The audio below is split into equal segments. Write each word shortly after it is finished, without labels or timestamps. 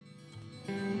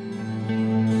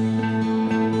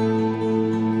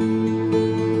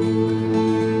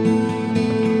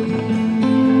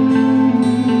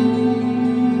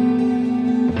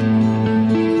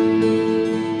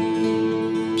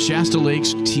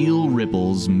teal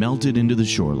ripples melted into the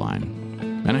shoreline,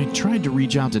 and I tried to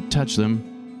reach out to touch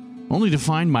them, only to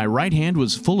find my right hand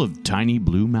was full of tiny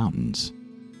blue mountains.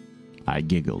 I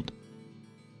giggled.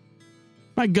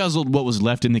 I guzzled what was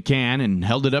left in the can and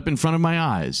held it up in front of my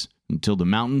eyes until the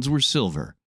mountains were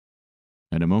silver.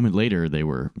 And a moment later, they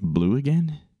were blue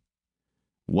again?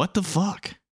 What the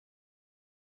fuck?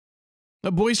 A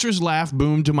boisterous laugh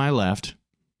boomed to my left,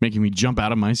 making me jump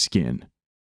out of my skin.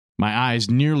 My eyes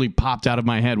nearly popped out of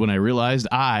my head when I realized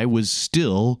I was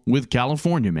still with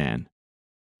California Man.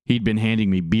 He'd been handing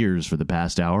me beers for the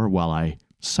past hour while I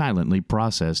silently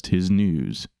processed his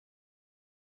news.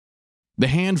 The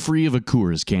hand free of a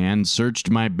Coors can searched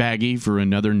my baggie for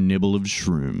another nibble of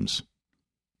shrooms.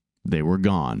 They were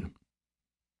gone.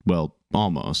 Well,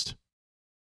 almost.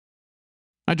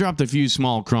 I dropped a few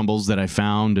small crumbles that I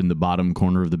found in the bottom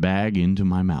corner of the bag into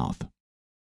my mouth.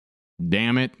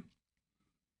 Damn it.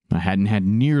 I hadn't had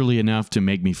nearly enough to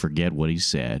make me forget what he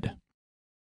said.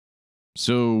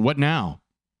 So what now?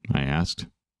 I asked.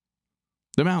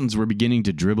 The mountains were beginning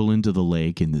to dribble into the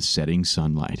lake in the setting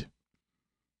sunlight.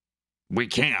 We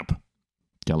camp,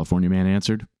 California Man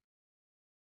answered.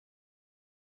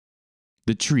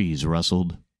 The trees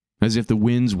rustled, as if the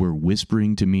winds were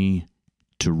whispering to me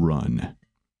to run.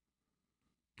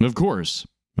 Of course,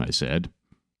 I said,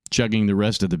 chugging the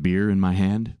rest of the beer in my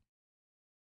hand.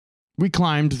 We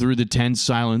climbed through the tense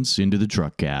silence into the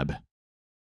truck cab.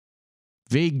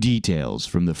 Vague details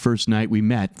from the first night we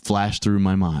met flashed through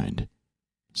my mind.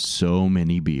 So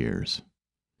many beers.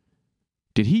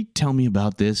 Did he tell me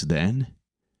about this then?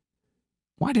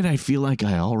 Why did I feel like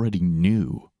I already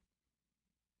knew?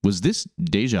 Was this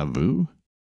déjà vu?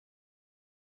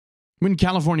 When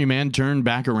California Man turned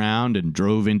back around and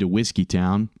drove into Whiskey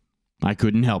Town, I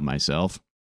couldn't help myself.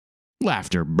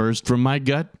 Laughter burst from my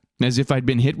gut, as if I'd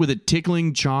been hit with a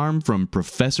tickling charm from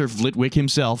Professor Flitwick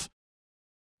himself,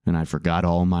 and I forgot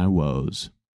all my woes.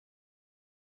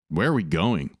 Where are we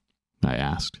going? I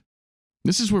asked.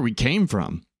 This is where we came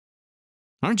from.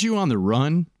 Aren't you on the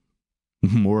run?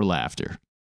 More laughter.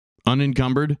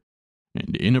 Unencumbered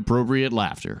and inappropriate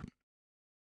laughter.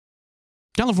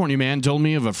 California Man told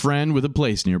me of a friend with a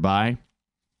place nearby.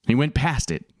 He went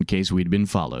past it in case we'd been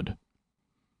followed.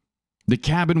 The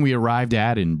cabin we arrived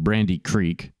at in Brandy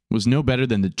Creek was no better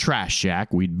than the trash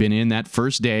shack we'd been in that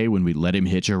first day when we let him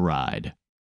hitch a ride.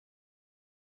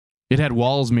 It had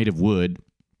walls made of wood,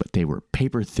 but they were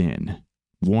paper thin,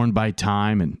 worn by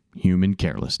time and human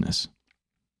carelessness.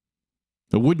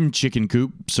 A wooden chicken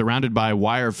coop surrounded by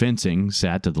wire fencing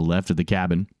sat to the left of the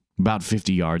cabin, about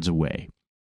 50 yards away.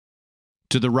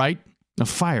 To the right, a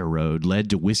fire road led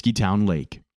to Whiskeytown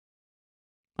Lake.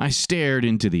 I stared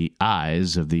into the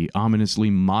eyes of the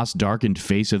ominously moss-darkened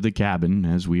face of the cabin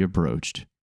as we approached,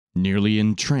 nearly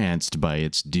entranced by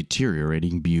its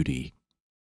deteriorating beauty.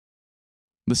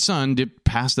 The sun dipped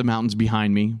past the mountains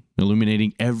behind me,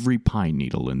 illuminating every pine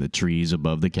needle in the trees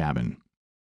above the cabin.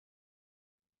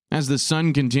 As the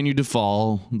sun continued to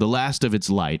fall, the last of its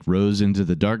light rose into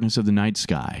the darkness of the night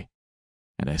sky,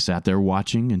 and I sat there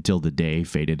watching until the day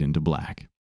faded into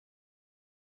black.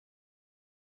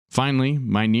 Finally,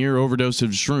 my near overdose of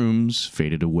shrooms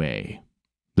faded away.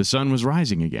 The sun was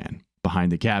rising again,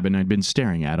 behind the cabin I'd been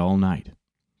staring at all night.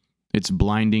 Its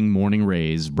blinding morning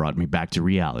rays brought me back to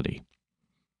reality.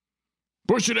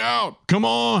 Push it out! Come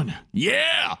on!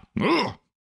 Yeah! Ugh!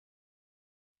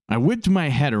 I whipped my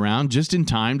head around just in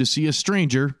time to see a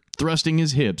stranger thrusting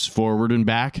his hips forward and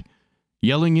back,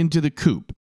 yelling into the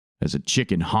coop as a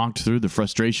chicken honked through the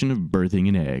frustration of birthing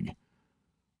an egg.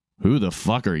 Who the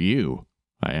fuck are you?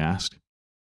 I asked.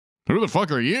 Who the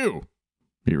fuck are you?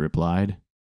 He replied.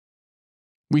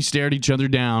 We stared each other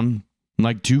down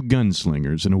like two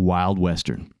gunslingers in a wild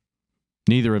western.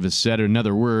 Neither of us said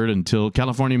another word until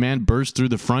California Man burst through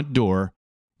the front door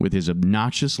with his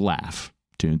obnoxious laugh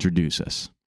to introduce us.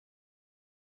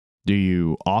 Do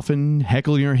you often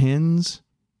heckle your hens?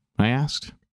 I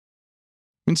asked.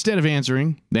 Instead of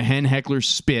answering, the Hen Heckler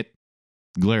spit,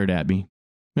 glared at me,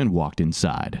 and walked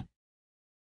inside.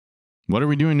 What are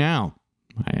we doing now?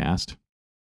 I asked.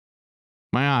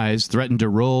 My eyes threatened to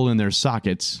roll in their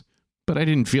sockets, but I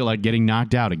didn't feel like getting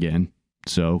knocked out again,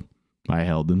 so I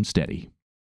held them steady.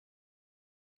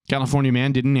 California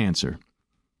Man didn't answer.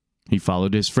 He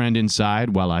followed his friend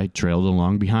inside while I trailed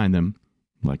along behind them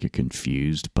like a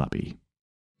confused puppy.